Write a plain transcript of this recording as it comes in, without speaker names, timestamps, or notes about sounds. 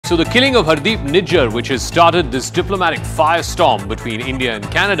So the killing of Hardeep Nujjar, which has started this diplomatic firestorm between India and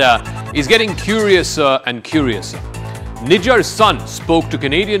Canada, is getting curiouser and curiouser. Nujjar's son spoke to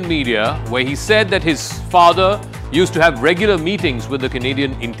Canadian media where he said that his father used to have regular meetings with the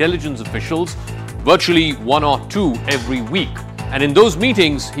Canadian intelligence officials, virtually one or two every week. And in those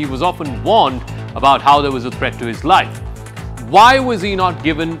meetings, he was often warned about how there was a threat to his life. Why was he not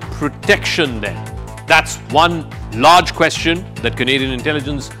given protection then? That's one large question that Canadian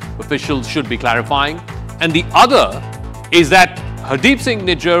intelligence officials should be clarifying. And the other is that Hardeep Singh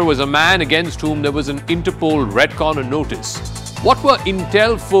Nujjar was a man against whom there was an Interpol red corner notice. What were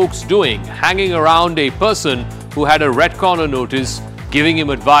Intel folks doing hanging around a person who had a red corner notice, giving him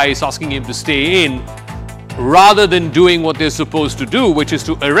advice, asking him to stay in, rather than doing what they're supposed to do, which is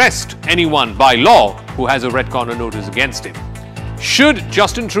to arrest anyone by law who has a red corner notice against him? Should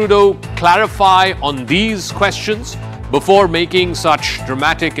Justin Trudeau clarify on these questions before making such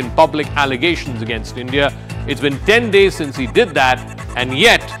dramatic and public allegations against India? It's been 10 days since he did that, and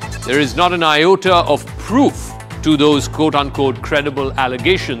yet there is not an iota of proof to those quote-unquote credible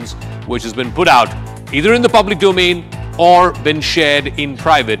allegations which has been put out either in the public domain or been shared in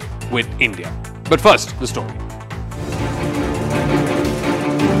private with India. But first, the story.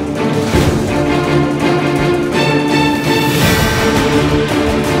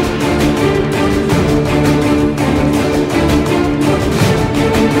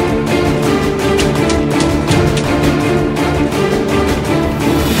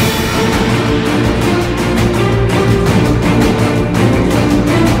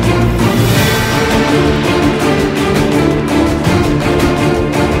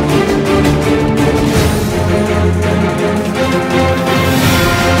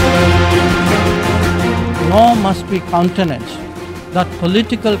 Law must be countenanced that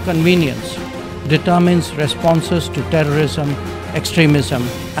political convenience determines responses to terrorism, extremism,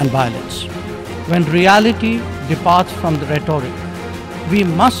 and violence. When reality departs from the rhetoric, we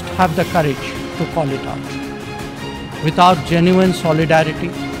must have the courage to call it out. Without genuine solidarity,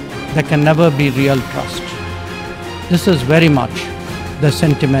 there can never be real trust. This is very much the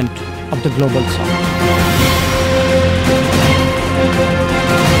sentiment of the global south.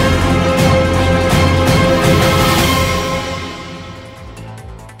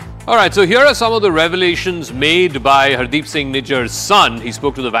 All right, so here are some of the revelations made by Hardeep Singh Nujjar's son. He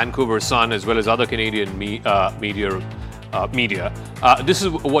spoke to the Vancouver Sun as well as other Canadian media. This is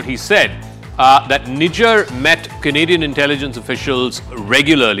what he said, that Nujjar met Canadian intelligence officials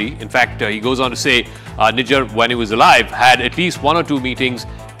regularly. In fact, he goes on to say Nujjar, when he was alive, had at least one or two meetings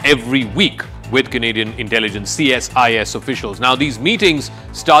every week with Canadian intelligence CSIS officials. Now, these meetings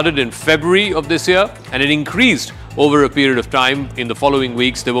started in February of this year, and it increased over a period of time. In the following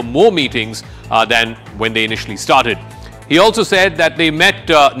weeks, there were more meetings than when they initially started. He also said that they met,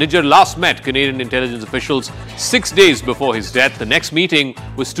 Nujjar last met Canadian intelligence officials 6 days before his death. The next meeting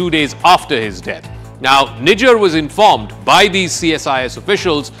was 2 days after his death. Now, Nujjar was informed by these CSIS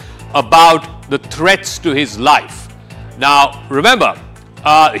officials about the threats to his life. Now, remember,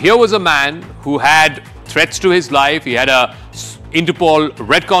 here was a man who had threats to his life. He had a Interpol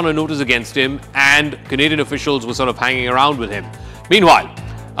red corner notice against him, and Canadian officials were sort of hanging around with him. Meanwhile,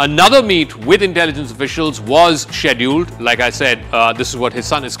 another meet with intelligence officials was scheduled. Like I said, this is what his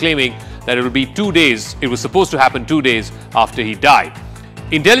son is claiming, that it will be 2 days. It was supposed to happen 2 days after he died.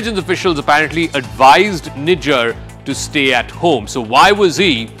 Intelligence officials apparently advised Nujjar to stay at home. So why was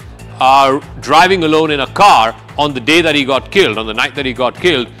he driving alone in a car on the day that he got killed, on the night that he got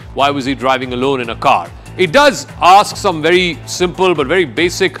killed? Why was he driving alone in a car? It does ask some very simple but very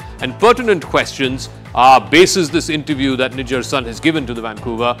basic and pertinent questions basis this interview that Nujjar's son has given to the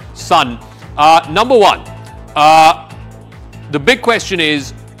Vancouver Sun. Number one, the big question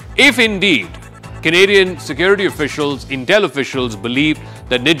is, if indeed Canadian security officials, intel officials believe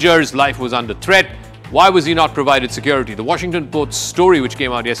that Nujjar's life was under threat, why was he not provided security? The Washington Post story which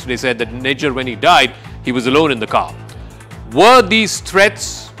came out yesterday said that Nujjar, when he died, he was alone in the car. Were these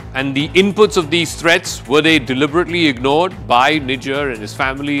threats and the inputs of these threats, were they deliberately ignored by Nujjar and his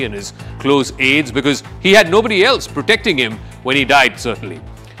family and his close aides? Because he had nobody else protecting him when he died, certainly.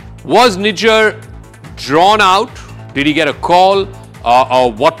 Was Nujjar drawn out? Did he get a call?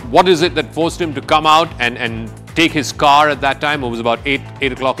 Or what is it that forced him to come out and take his car at that time? It was about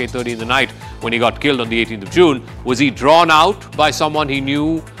 8 o'clock, 8:30 in the night when he got killed on the 18th of June. Was he drawn out by someone he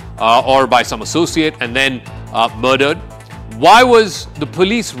knew or by some associate and then murdered? Why was the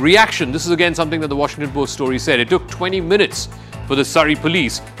police reaction? This is again something that the Washington Post story said. It took 20 minutes for the Surrey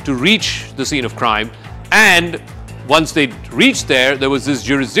police to reach the scene of crime, and once they reached there, there was this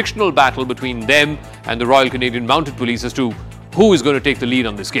jurisdictional battle between them and the Royal Canadian Mounted Police as to who is going to take the lead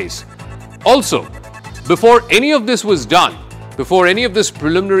on this case. Also, before any of this was done, before any of this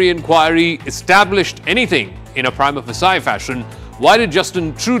preliminary inquiry established anything in a prima facie fashion, why did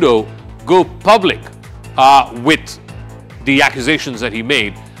Justin Trudeau go public with the accusations that he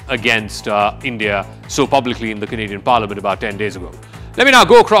made against India so publicly in the Canadian Parliament about 10 days ago? Let me now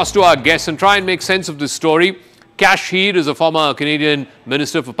go across to our guests and try and make sense of this story. Kash Heed is a former Canadian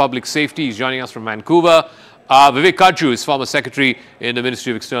Minister for Public Safety. He's joining us from Vancouver. Vivek Katju is former Secretary in the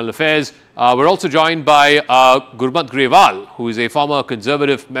Ministry of External Affairs. We're also joined by Gurmat Grewal, who is a former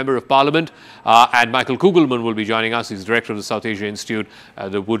Conservative Member of Parliament, and Michael Kugelman will be joining us. He's Director of the South Asia Institute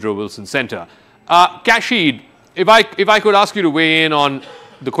at the Woodrow Wilson Centre. Kash Heed, if I could ask you to weigh in on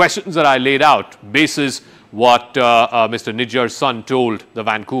the questions that I laid out, basis what Mr. Nujjar's son told the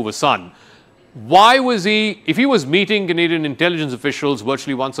Vancouver Sun. Why was he, if he was meeting Canadian intelligence officials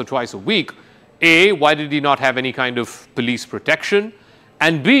virtually once or twice a week, A, why did he not have any kind of police protection?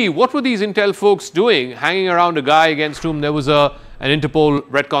 And B, what were these intel folks doing hanging around a guy against whom there was an Interpol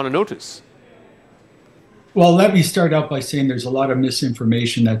red corner notice? Well, let me start out by saying there's a lot of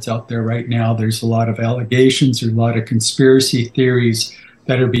misinformation that's out there right now. There's a lot of allegations, there's a lot of conspiracy theories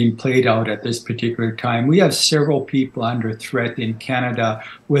that are being played out at this particular time. We have several people under threat in Canada,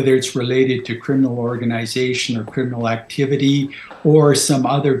 whether it's related to criminal organization or criminal activity or some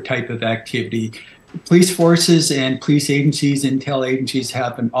other type of activity. Police forces and police agencies, intel agencies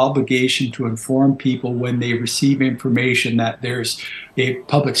have an obligation to inform people when they receive information that there's a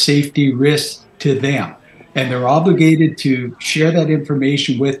public safety risk to them. And they're obligated to share that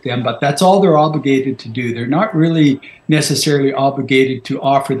information with them, but that's all they're obligated to do. They're not really necessarily obligated to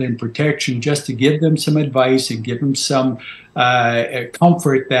offer them protection, just to give them some advice and give them some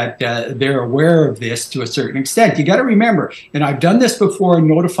comfort that they're aware of this to a certain extent. You got to remember, and I've done this before in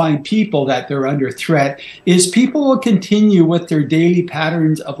notifying people that they're under threat, is people will continue with their daily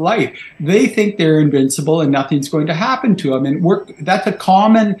patterns of life. They think they're invincible and nothing's going to happen to them. And that's a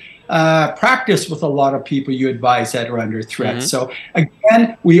common practice with a lot of people you advise that are under threat. Mm-hmm. So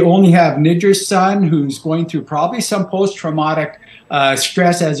again, we only have Nujjar's son, who's going through probably some post-traumatic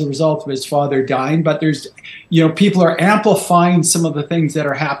stress as a result of his father dying, but there's, people are amplifying some of the things that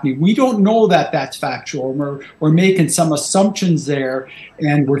are happening. We don't know that that's factual. We're making some assumptions there,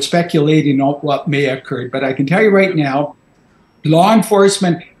 and we're speculating on what may have occurred. But I can tell you right now, law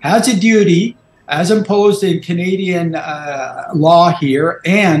enforcement has a duty, as imposed in Canadian law here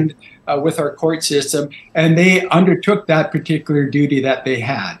and with our court system, and they undertook that particular duty that they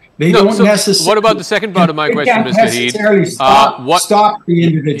had. They don't necessarily. What about the second part of my question, Mr. Heed? Stop the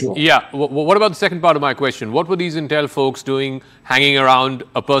individual. Yeah. What about the second part of my question? What were these intel folks doing, hanging around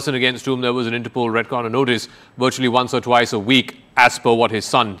a person against whom there was an Interpol red corner notice virtually once or twice a week, as per what his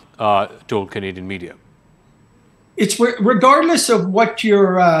son told Canadian media? It's regardless of what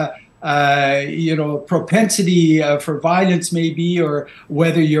your propensity for violence may be, or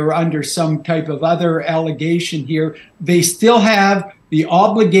whether you're under some type of other allegation here, they still have the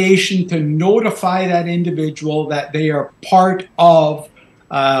obligation to notify that individual that they are part of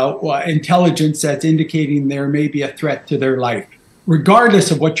intelligence that's indicating there may be a threat to their life,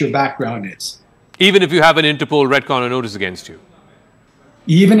 regardless of what your background is. Even if you have an Interpol red corner notice against you?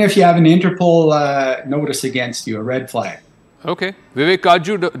 Even if you have an Interpol notice against you, a red flag. Okay. Vivek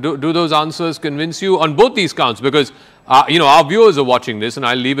Katju, do those answers convince you on both these counts? Because, our viewers are watching this, and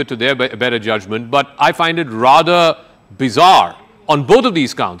I'll leave it to their better judgment. But I find it rather bizarre on both of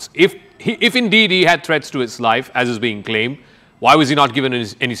these counts. If indeed he had threats to his life, as is being claimed, why was he not given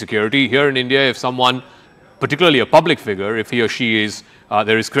any security? Here in India, if someone, particularly a public figure, if he or she is,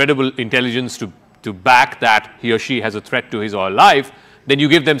 there is credible intelligence to back that he or she has a threat to his or her life, then you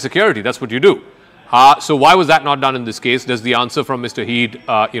give them security. That's what you do. So why was that not done in this case? Does the answer from Mr. Heed,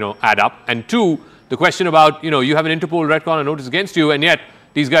 add up? And two, the question about, you have an Interpol red corner notice against you, and yet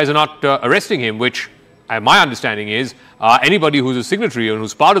these guys are not arresting him, which my understanding is anybody who's a signatory and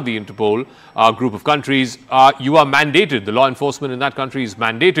who's part of the Interpol group of countries, you are mandated, the law enforcement in that country is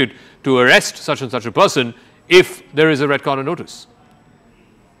mandated to arrest such and such a person if there is a red corner notice.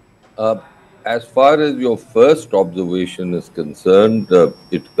 As far as your first observation is concerned,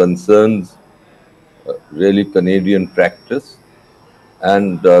 it concerns really Canadian practice,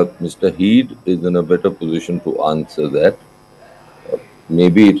 and Mr. Heed is in a better position to answer that.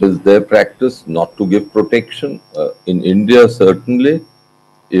 Maybe it is their practice not to give protection. In India, certainly,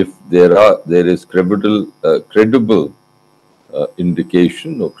 if there is credible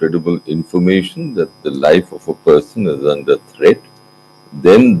indication or credible information that the life of a person is under threat,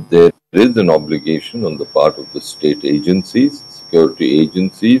 then there is an obligation on the part of the state agencies, security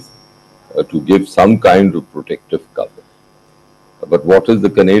agencies, to give some kind of protective cover. But what is the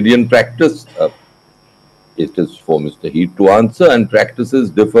Canadian practice? It is for Mr. Heed to answer, and practices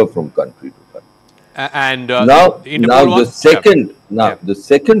differ from country to country. And the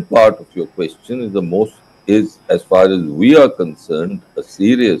second part of your question is, as far as we are concerned, a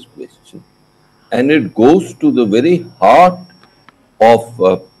serious question, and it goes to the very heart of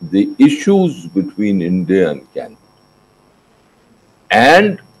the issues between India and Canada.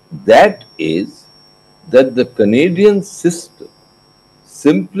 And that is that the Canadian system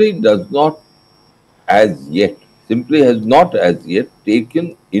simply has not as yet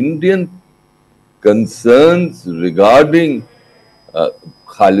taken Indian concerns regarding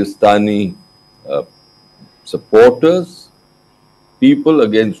Khalistani supporters, people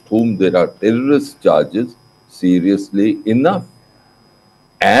against whom there are terrorist charges, seriously enough.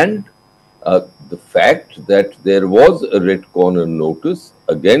 And the fact that there was a red corner notice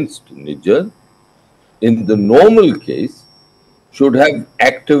against Nujjar, in the normal case, should have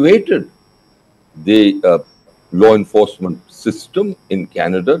activated the law enforcement system in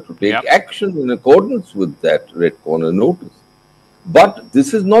Canada to take action in accordance with that red corner notice. But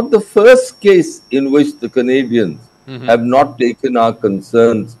this is not the first case in which the Canadians have not taken our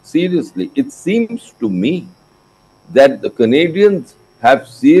concerns seriously. It seems to me that the Canadians have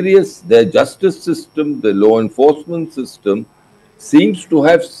their justice system, their law enforcement system seems to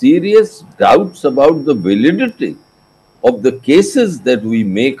have serious doubts about the validity of the cases that we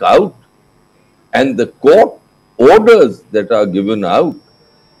make out and the court orders that are given out.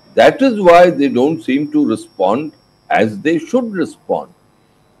 That is why they don't seem to respond as they should respond.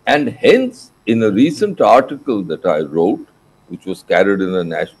 And hence, in a recent article that I wrote, which was carried in a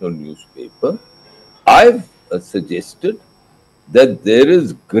national newspaper, I've suggested that there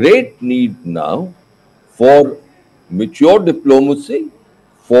is great need now for mature diplomacy,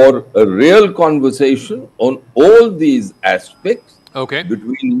 for a real conversation on all these aspects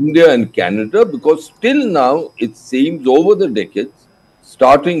between India and Canada, because still now it seems over the decades,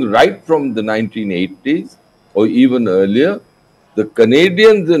 starting right from the 1980s or even earlier, the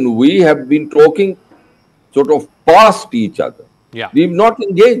Canadians and we have been talking sort of past each other. We've not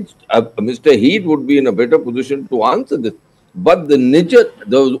engaged. Mr. Heed would be in a better position to answer this. But the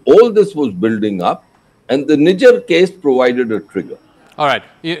Nujjar, all this was building up, and the Nujjar case provided a trigger. All right.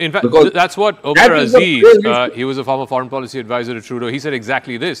 In fact, that's what Omar Aziz, he was a former foreign policy advisor to Trudeau, he said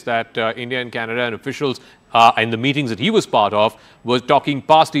exactly this, that India and Canada and officials in the meetings that he was part of were talking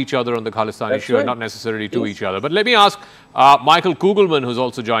past each other on the Khalistani issue and not necessarily to each other. But let me ask Michael Kugelman, who's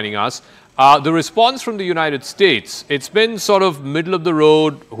also joining us, the response from the United States, it's been sort of middle of the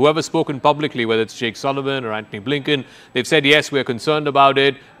road. Whoever's spoken publicly, whether it's Jake Sullivan or Anthony Blinken, they've said, yes, we're concerned about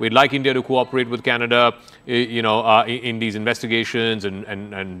it. We'd like India to cooperate with Canada, in these investigations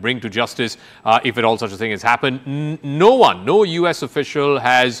and bring to justice if at all such a thing has happened. No U.S. official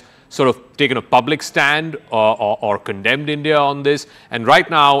has sort of taken a public stand or condemned India on this. And right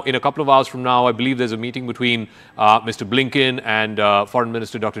now, in a couple of hours from now, I believe there's a meeting between Mr. Blinken and Foreign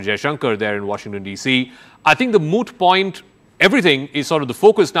Minister Dr. Jaishankar there in Washington, D.C. I think the moot point, everything is sort of the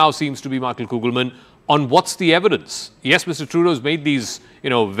focus now seems to be, Michael Kugelman, on what's the evidence. Yes, Mr. Trudeau's made these,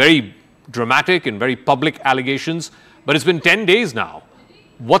 very dramatic and very public allegations, but it's been 10 days now.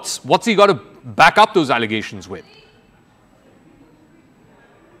 What's he got to back up those allegations with?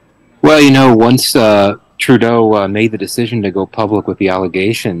 Well, once Trudeau made the decision to go public with the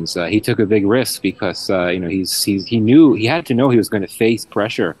allegations, he took a big risk because he had to know he was going to face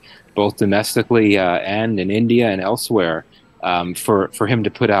pressure, both domestically and in India and elsewhere, for him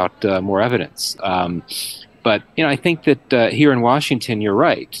to put out more evidence. But I think that here in Washington, you're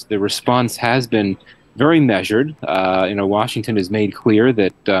right. The response has been very measured. Washington has made clear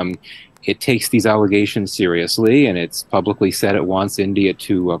that it takes these allegations seriously, and it's publicly said it wants India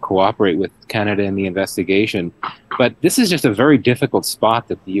to cooperate with Canada in the investigation. But this is just a very difficult spot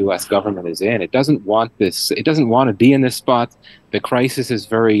that the U.S. government is in. It doesn't want this. It doesn't want to be in this spot. The crisis is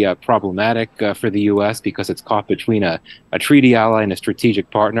very problematic for the U.S. because it's caught between a treaty ally and a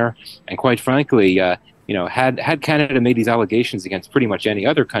strategic partner. And quite frankly, had Canada made these allegations against pretty much any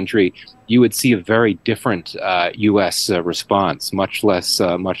other country, you would see a very different U.S. Response, much less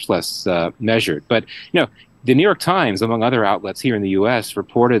measured. But the New York Times, among other outlets here in the U.S.,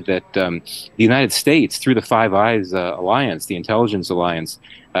 reported that the United States, through the Five Eyes Alliance, the intelligence alliance,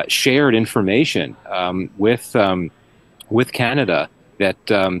 shared information with Canada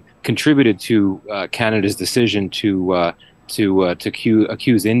that contributed to Canada's decision to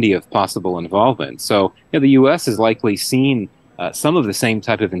accuse India of possible involvement. So the U.S. has likely seen some of the same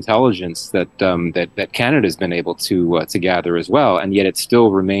type of intelligence that that Canada's been able to gather as well, and yet it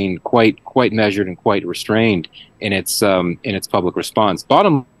still remained quite measured and quite restrained in its public response.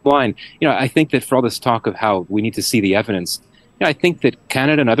 Bottom line, I think that for all this talk of how we need to see the evidence, I think that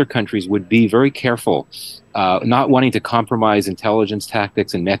Canada and other countries would be very careful, not wanting to compromise intelligence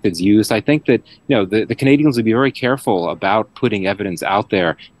tactics and methods used. I think that the Canadians would be very careful about putting evidence out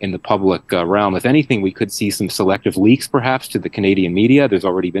there in the public realm. If anything, we could see some selective leaks, perhaps, to the Canadian media. There's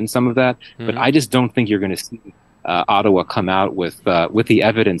already been some of that, but I just don't think you're going to see Ottawa come out with the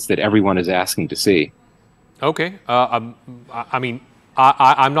evidence that everyone is asking to see. Okay, I mean,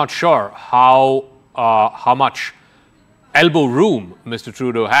 I'm not sure how much elbow room Mr.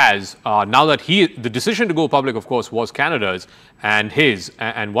 Trudeau has now that the decision to go public, of course, was Canada's and his,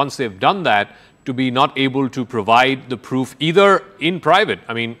 and once they've done that, to be not able to provide the proof either in private.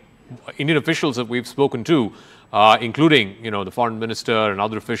 I mean, Indian officials that we've spoken to, including the foreign minister and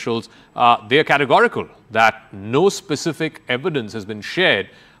other officials, they are categorical that no specific evidence has been shared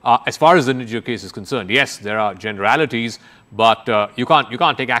as far as the Nujjar case is concerned. Yes, there are generalities, but you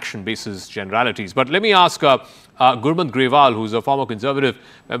can't take action basis generalities. But let me ask Gurmeet Grewal, who's a former Conservative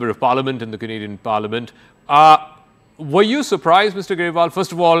member of Parliament in the Canadian Parliament. Were you surprised, Mr. Grewal,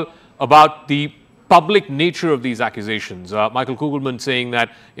 first of all, about the public nature of these accusations? Michael Kugelman saying that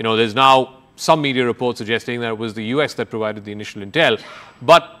there's now some media reports suggesting that it was the US that provided the initial intel,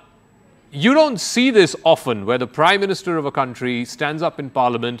 but you don't see this often, where the Prime Minister of a country stands up in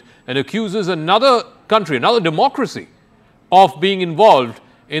Parliament and accuses another country, another democracy, of being involved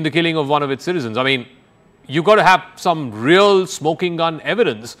in the killing of one of its citizens. I mean, you've got to have some real smoking gun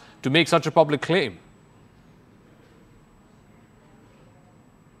evidence to make such a public claim.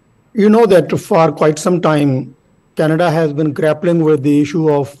 You know that for quite some time, Canada has been grappling with the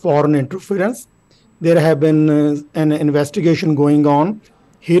issue of foreign interference. There have been an investigation going on.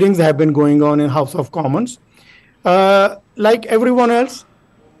 Hearings have been going on in House of Commons. Like everyone else,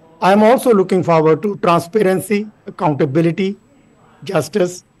 I'm also looking forward to transparency, accountability,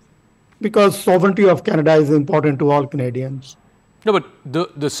 justice, because sovereignty of Canada is important to all Canadians. No, but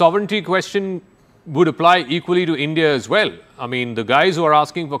the sovereignty question would apply equally to India as well. I mean, the guys who are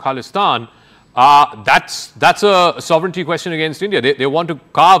asking for Khalistan, that's a sovereignty question against India. They want to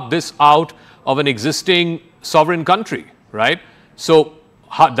carve this out of an existing sovereign country, right? So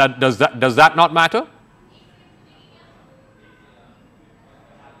does that not matter?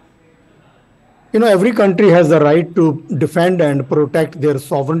 Every country has the right to defend and protect their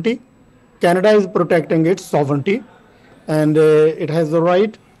sovereignty. Canada is protecting its sovereignty, and it has the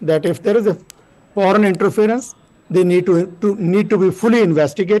right that if there is a foreign interference, they need to be fully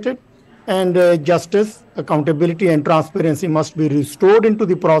investigated, and justice, accountability, and transparency must be restored into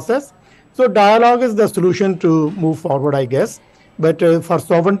the process. So dialogue is the solution to move forward, I guess. But for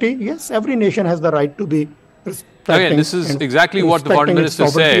sovereignty, yes, every nation has the right to be respecting. Again, this is exactly what the foreign minister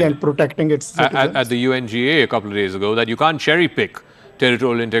said and protecting its at the UNGA a couple of days ago, that you can't cherry pick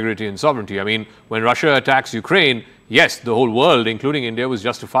territorial integrity and sovereignty. I mean, when Russia attacks Ukraine, yes, the whole world, including India, was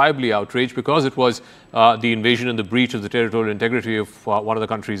justifiably outraged because it was the invasion and the breach of the territorial integrity of one of the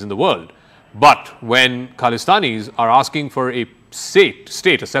countries in the world. But when Khalistanis are asking for a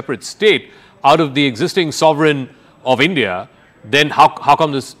a separate state out of the existing sovereign of India, then how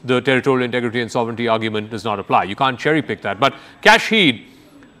come the territorial integrity and sovereignty argument does not apply? You can't cherry pick that. But Kash Heed,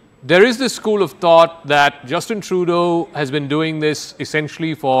 there is this school of thought that Justin Trudeau has been doing this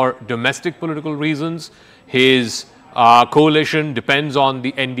essentially for domestic political reasons. His coalition depends on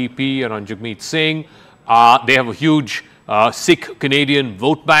the NDP and on Jagmeet Singh. They have a huge Sikh Canadian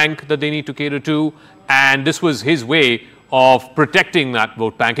vote bank that they need to cater to, and this was his way of protecting that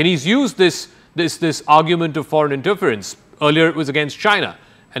vote bank. And he's used this argument of foreign interference. Earlier it was against China,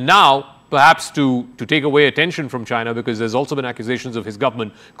 and now perhaps to take away attention from China, because there's also been accusations of his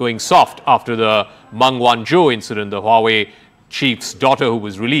government going soft after the Meng Wanzhou incident, the Huawei chief's daughter who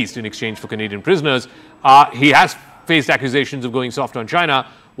was released in exchange for Canadian prisoners. He has faced accusations of going soft on China.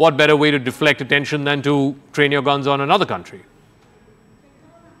 What better way to deflect attention than to train your guns on another country?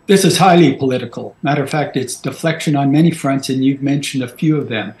 This is highly political. Matter of fact, it's deflection on many fronts, and you've mentioned a few of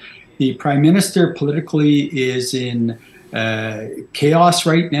them. The Prime Minister politically is in chaos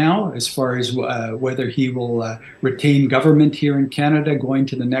right now as far as whether he will retain government here in Canada going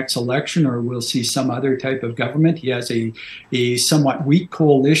to the next election, or we'll see some other type of government. He has a somewhat weak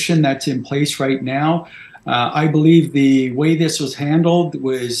coalition that's in place right now. I believe the way this was handled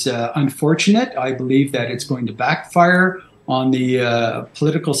was unfortunate. I believe that it's going to backfire on the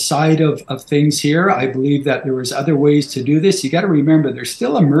political side of things here. I believe that there was other ways to do this. You got to remember, there's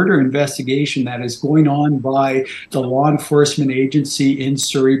still a murder investigation that is going on by the law enforcement agency in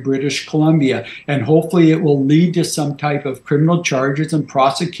Surrey, British Columbia, and hopefully it will lead to some type of criminal charges and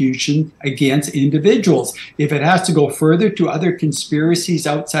prosecution against individuals. If it has to go further to other conspiracies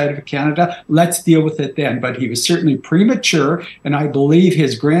outside of Canada, let's deal with it then. But he was certainly premature, and I believe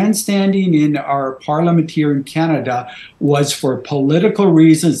his grandstanding in our parliament here in Canada was for political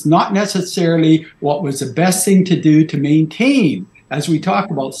reasons, not necessarily what was the best thing to do to maintain, as we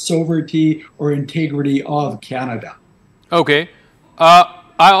talk about, sovereignty or integrity of Canada. Okay.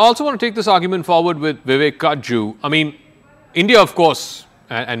 I also want to take this argument forward with Vivek Katju. I mean, India, of course,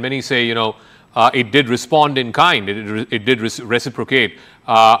 and many say, you know, it did respond in kind. It did reciprocate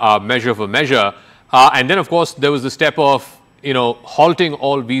measure for measure. And then, of course, there was the step of, you know, halting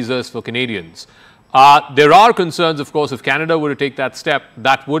all visas for Canadians. There are concerns, of course, if Canada were to take that step,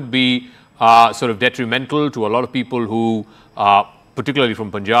 that would be sort of detrimental to a lot of people who, particularly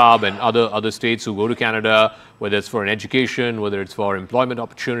from Punjab and other states who go to Canada, whether it's for an education, whether it's for employment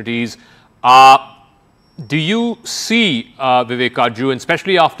opportunities. Do you see, Vivek Katju, and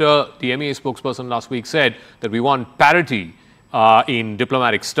especially after the MEA spokesperson last week said that we want parity in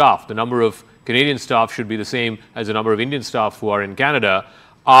diplomatic staff, the number of Canadian staff should be the same as the number of Indian staff who are in Canada.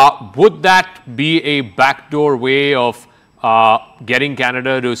 Would that be a backdoor way of getting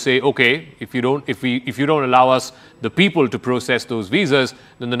Canada to say, okay, if you don't allow us the people to process those visas,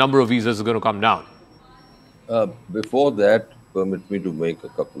 then the number of visas is going to come down? Before that, permit me to make a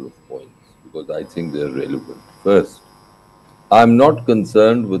couple of points, because I think they're relevant. First, I'm not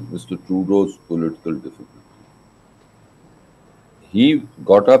concerned with Mr. Trudeau's political difficulty. He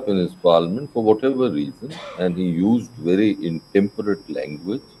got up in his parliament for whatever reason, and he used very intemperate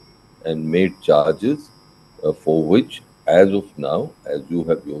language and made charges for which, as of now, as you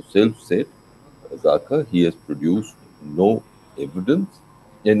have yourself said, Zaka, he has produced no evidence,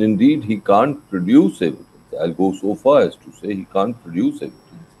 and indeed he can't produce evidence. I'll go so far as to say he can't produce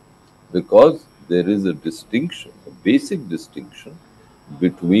evidence, because there is a distinction, a basic distinction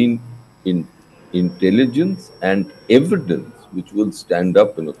between intelligence and evidence, which will stand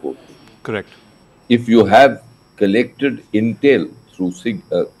up in a court. Correct. If you have collected intel through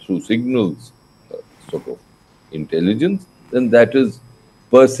signals, sort of intelligence, then that is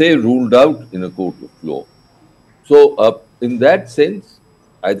per se ruled out in a court of law. So, in that sense,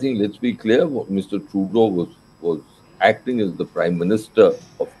 I think, let's be clear, what Mr. Trudeau was acting as the Prime Minister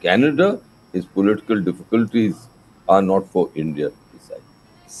of Canada. His political difficulties are not for India to decide.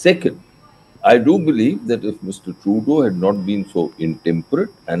 Second, I do believe that if Mr. Trudeau had not been so intemperate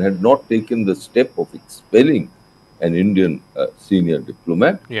and had not taken the step of expelling an Indian senior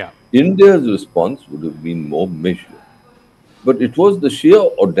diplomat, India's response would have been more measured. But it was the sheer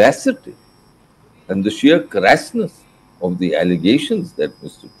audacity and the sheer crassness of the allegations that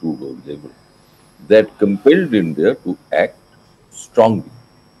Mr. Trudeau leveled that compelled India to act strongly.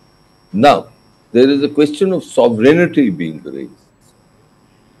 Now, there is a question of sovereignty being raised.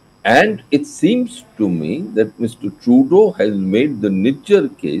 And it seems to me that Mr. Trudeau has made the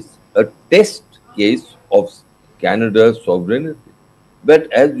Nujjar case a test case of Canada's sovereignty.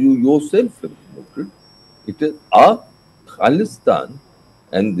 But as you yourself have noted, it is our Khalistan,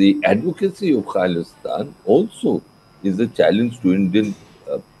 and the advocacy of Khalistan also is a challenge to Indian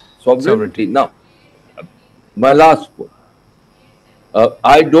sovereignty. Now, my last point.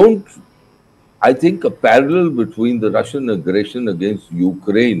 I think a parallel between the Russian aggression against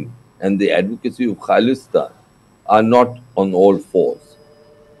Ukraine and the advocacy of Khalistan are not on all fours.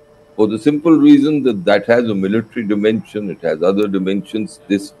 For the simple reason that that has a military dimension, it has other dimensions,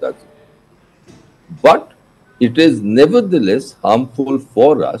 this doesn't. But it is nevertheless harmful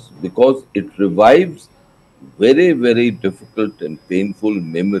for us because it revives very, very difficult and painful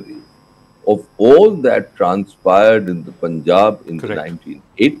memories of all that transpired in the Punjab in the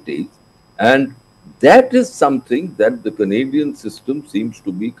 1980s. And that is something that the Canadian system seems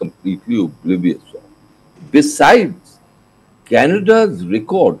to be completely oblivious of. Besides, Canada's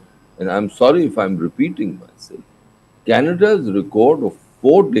record, and I'm sorry if I'm repeating myself, Canada's record of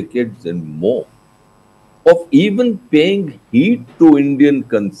 4 decades and more of even paying heed to Indian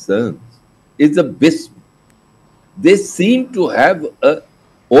concerns is abysmal. They seem to have a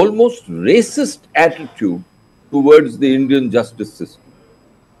almost racist attitude towards the Indian justice system.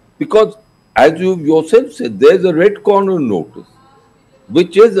 Because, as you yourself said, there's a red corner notice,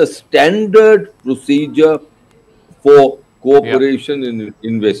 which is a standard procedure for cooperation in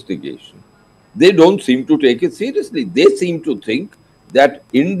investigation. They don't seem to take it seriously. They seem to think that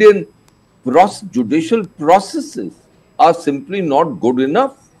Indian judicial processes are simply not good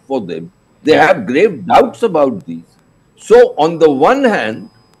enough for them. They have grave doubts about these. So on the one hand,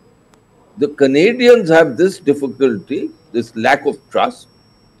 the Canadians have this difficulty, this lack of trust.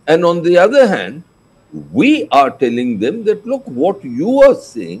 And on the other hand, we are telling them that, look, what you are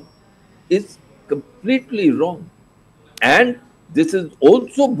saying is completely wrong. And this is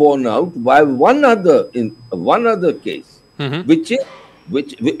also borne out by one other case, and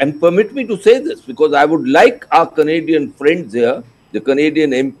permit me to say this because I would like our Canadian friends here, the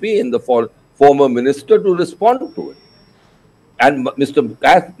Canadian MP and the former minister, to respond to it. And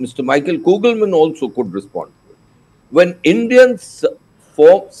Mr. Michael Kugelman also could respond to it. When Indian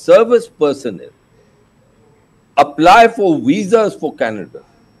service personnel apply for visas for Canada,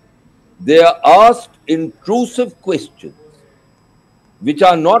 they are asked intrusive questions which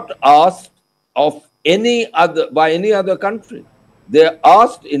are not asked by any other country. They are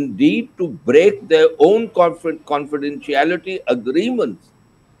asked indeed to break their own confidentiality agreements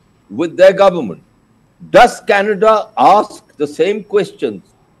with their government. Does Canada ask the same questions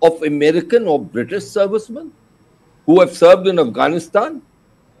of American or British servicemen who have served in Afghanistan,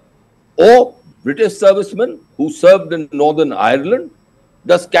 or British servicemen who served in Northern Ireland?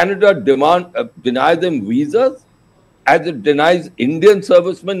 Does Canada deny them visas as it denies Indian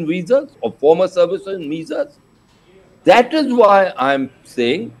servicemen visas or former servicemen visas? That is why I'm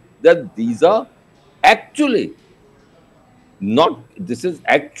saying that these are actually this is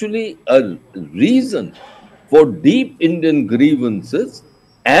actually a reason for deep Indian grievances,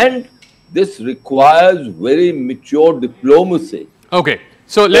 and this requires very mature diplomacy. Okay,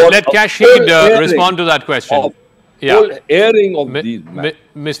 so let Kash Heed respond to that question. Full airing of these matters.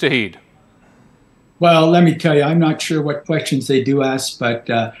 Mr. Heed. Well, let me tell you, I'm not sure what questions they do ask, but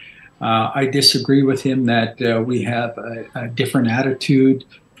I disagree with him that we have a different attitude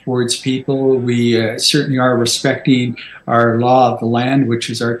towards people. We certainly are respecting our law of the land, which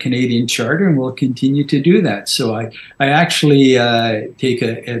is our Canadian Charter, and we'll continue to do that. So I actually take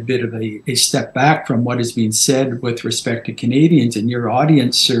a bit of a step back from what is being said with respect to Canadians, and your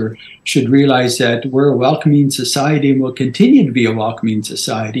audience, sir, should realize that we're a welcoming society and will continue to be a welcoming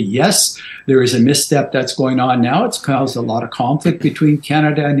society. Yes, there is a misstep that's going on now. It's caused a lot of conflict between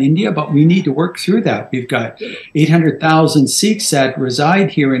Canada and India, but we need to work through that. We've got 800,000 Sikhs that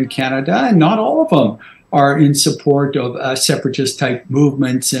reside here in Canada, and not all of them are in support of separatist type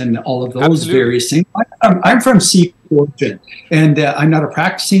movements and all of those various things. I'm from Sikh origin, and I'm not a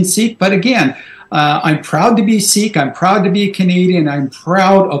practicing Sikh, but again, I'm proud to be Sikh, I'm proud to be Canadian, I'm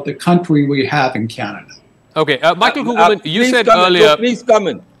proud of the country we have in Canada. Okay, Michael Kugelman, you said earlier... So please come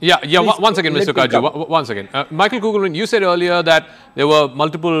in. One second, Mr. Katju, one second. Michael Kugelman, you said earlier that there were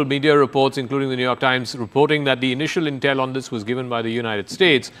multiple media reports, including the New York Times, reporting that the initial intel on this was given by the United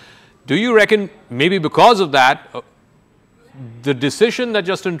States. Do you reckon maybe because of that, the decision that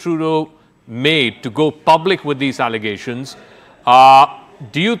Justin Trudeau made to go public with these allegations,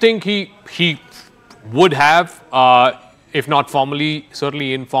 do you think he would have, if not formally,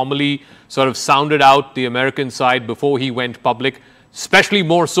 certainly informally, sort of sounded out the American side before he went public, especially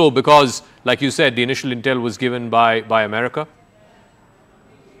more so because, like you said, the initial intel was given by America?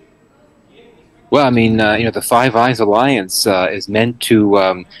 Well, I mean, the Five Eyes Alliance is meant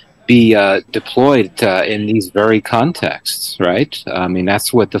to be deployed in these very contexts, right? I mean,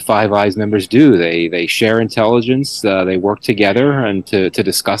 that's what the Five Eyes members do. They share intelligence, they work together and to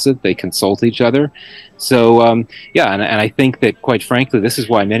discuss it, they consult each other. So, and I think that, quite frankly, this is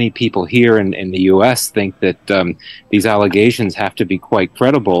why many people here in the U.S. think that these allegations have to be quite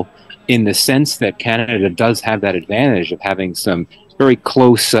credible, in the sense that Canada does have that advantage of having some very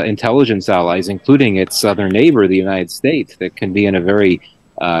close intelligence allies, including its southern neighbor, the United States, that can be in a very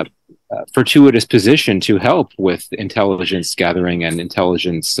fortuitous position to help with intelligence gathering and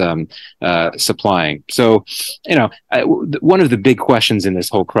intelligence supplying. So, one of the big questions in this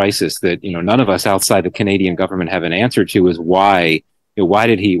whole crisis that none of us outside the Canadian government have an answer to is why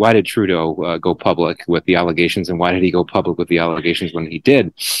did Trudeau go public with the allegations, and why did he go public with the allegations when he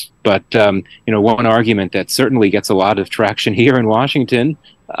did? But one argument that certainly gets a lot of traction here in Washington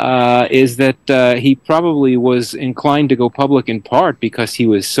is that he probably was inclined to go public in part because he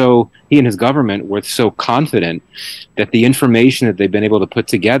and his government were so confident that the information that they've been able to put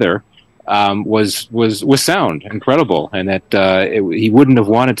together was sound and credible, and that he wouldn't have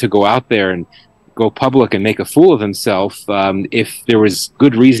wanted to go out there and go public and make a fool of himself if there was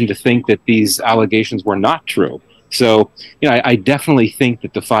good reason to think that these allegations were not true. So, I definitely think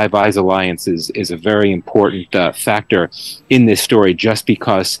that the Five Eyes Alliance is a very important factor in this story, just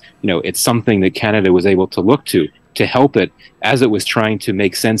because, it's something that Canada was able to look to. to help it as it was trying to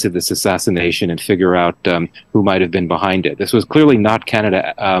make sense of this assassination and figure out who might have been behind it. This was clearly not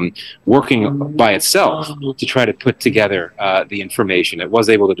Canada working by itself to try to put together the information. It was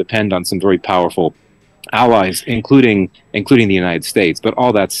able to depend on some very powerful allies, including the United States. But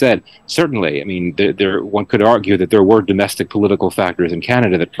all that said, certainly, I mean, one could argue that there were domestic political factors in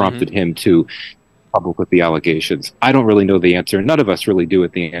Canada that prompted him to public with the allegations. I don't really know the answer. None of us really do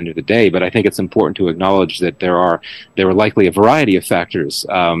at the end of the day, but I think it's important to acknowledge that there are likely a variety of factors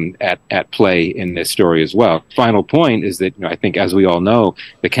at play in this story as well. Final point is that, I think, as we all know,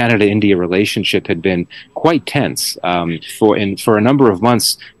 the Canada-India relationship had been quite tense for a number of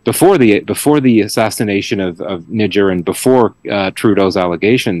months before the assassination of Nujjar and before Trudeau's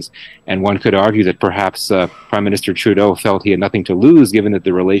allegations. And one could argue that perhaps Prime Minister Trudeau felt he had nothing to lose, given that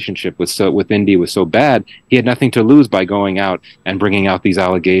the relationship with India was so bad. He had nothing to lose by going out and bringing out these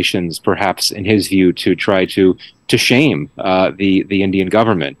allegations, perhaps in his view, to try to shame the Indian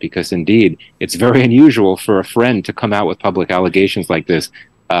government, because indeed it's very unusual for a friend to come out with public allegations like this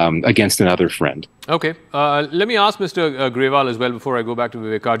against another friend. Okay. Let me ask Mr. Grewal as well before I go back to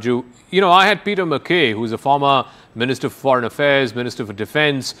Vivek Katju. I had Peter MacKay, who's a former Minister for Foreign Affairs, Minister for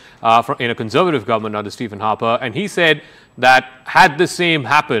Defence in a Conservative government under Stephen Harper, and he said that had the same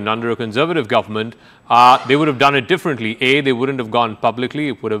happened under a Conservative government, they would have done it differently. They wouldn't have gone publicly.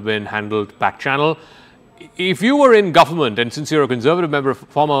 It would have been handled back channel. If you were in government, and since you're a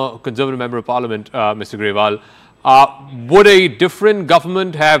former Conservative member of Parliament, Mr. Grewal, would a different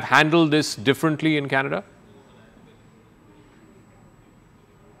government have handled this differently in Canada?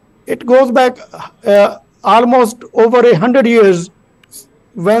 It goes back almost over 100 years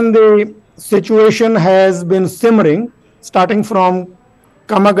when the situation has been simmering, starting from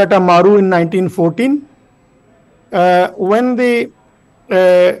Kamagata Maru in 1914, when the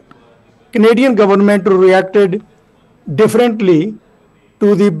Canadian government reacted differently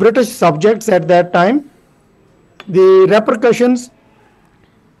to the British subjects at that time. The repercussions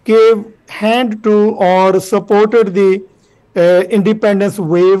gave hand to or supported the independence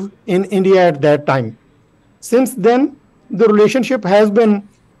wave in India at that time. Since then, the relationship has been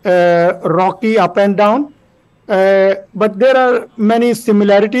rocky, up and down, but there are many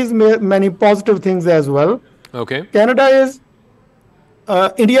similarities, many positive things as well. Okay.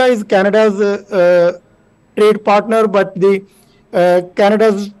 India is Canada's trade partner, but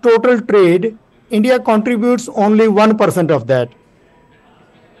Canada's total trade, India contributes only 1% of that.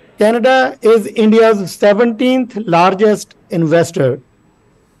 Canada is India's 17th largest investor.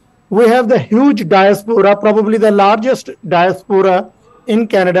 We have the huge diaspora, probably the largest diaspora in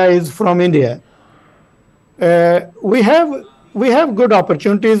Canada is from India. We have good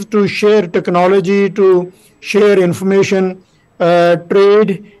opportunities to share technology, to share information,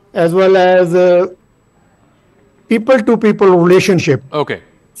 trade, as well as people-to-people relationship. Okay.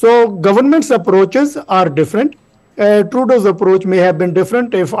 So government's approaches are different. Trudeau's approach may have been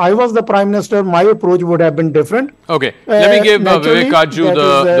different. If I was the Prime Minister, my approach would have been different. Okay. Let me give Vivek Katju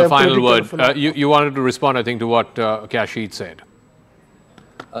the final word. You wanted to respond, I think, to what Kash Heed said.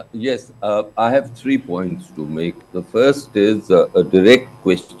 Yes, I have 3 points to make. The first is a direct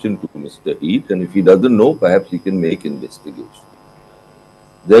question to Mr. Heed, and if he doesn't know, perhaps he can make investigation.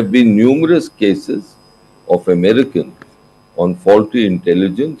 There have been numerous cases of Americans on faulty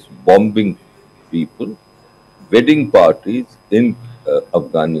intelligence bombing people, wedding parties in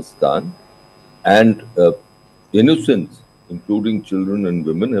Afghanistan, and innocents, including children and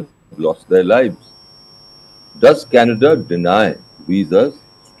women, have lost their lives. Does Canada deny visas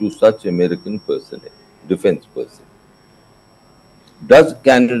to such American personnel, defense personnel? Does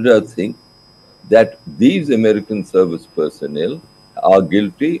Canada think that these American service personnel are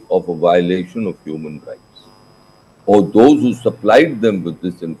guilty of a violation of human rights? Or those who supplied them with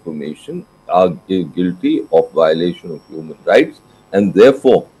this information are guilty of violation of human rights, and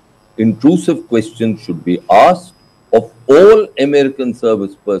therefore intrusive questions should be asked of all American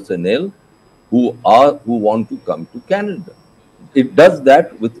service personnel who want to come to Canada. It does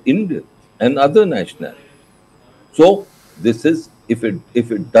that with Indians and other nationalities. So this is, if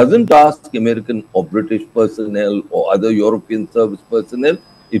it doesn't ask American or British personnel or other European service personnel,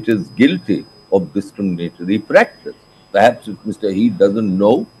 it is guilty of discriminatory practice. Perhaps if Mr. Heed doesn't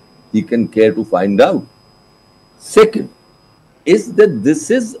know, he can care to find out. Second is that this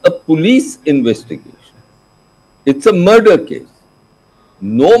is a police investigation. It's a murder case.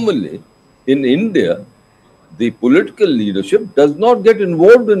 Normally, in India, the political leadership does not get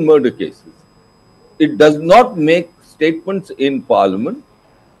involved in murder cases. It does not make statements in Parliament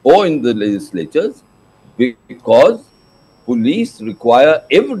or in the legislatures because police require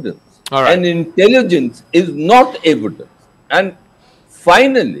evidence. All right. And intelligence is not evidence. And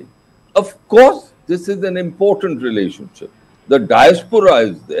finally, of course, this is an important relationship. The diaspora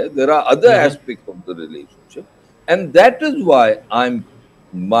is there. There are other aspects of the relationship. And that is why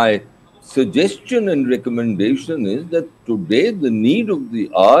my suggestion and recommendation is that today the need of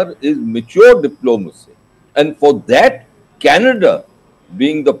the hour is mature diplomacy. And for that, Canada,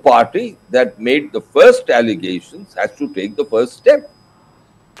 being the party that made the first allegations, has to take the first step.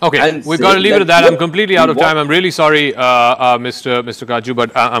 Okay, we've got to leave it at that. I'm completely out of time. I'm really sorry, Mr. Katju,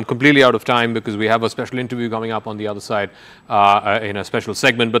 but I'm completely out of time because we have a special interview coming up on the other side in a special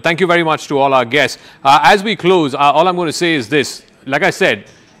segment. But thank you very much to all our guests. As we close, all I'm going to say is this. Like I said,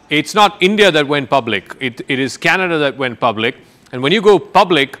 it's not India that went public. It is Canada that went public. And when you go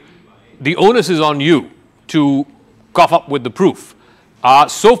public, the onus is on you to cough up with the proof.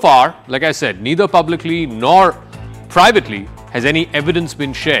 So far, like I said, neither publicly nor privately has any evidence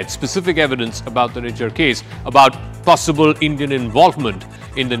been shared, specific evidence about the Nujjar case, about possible Indian involvement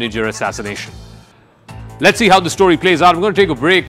in the Nujjar assassination. Let's see how the story plays out. I'm going to take a break.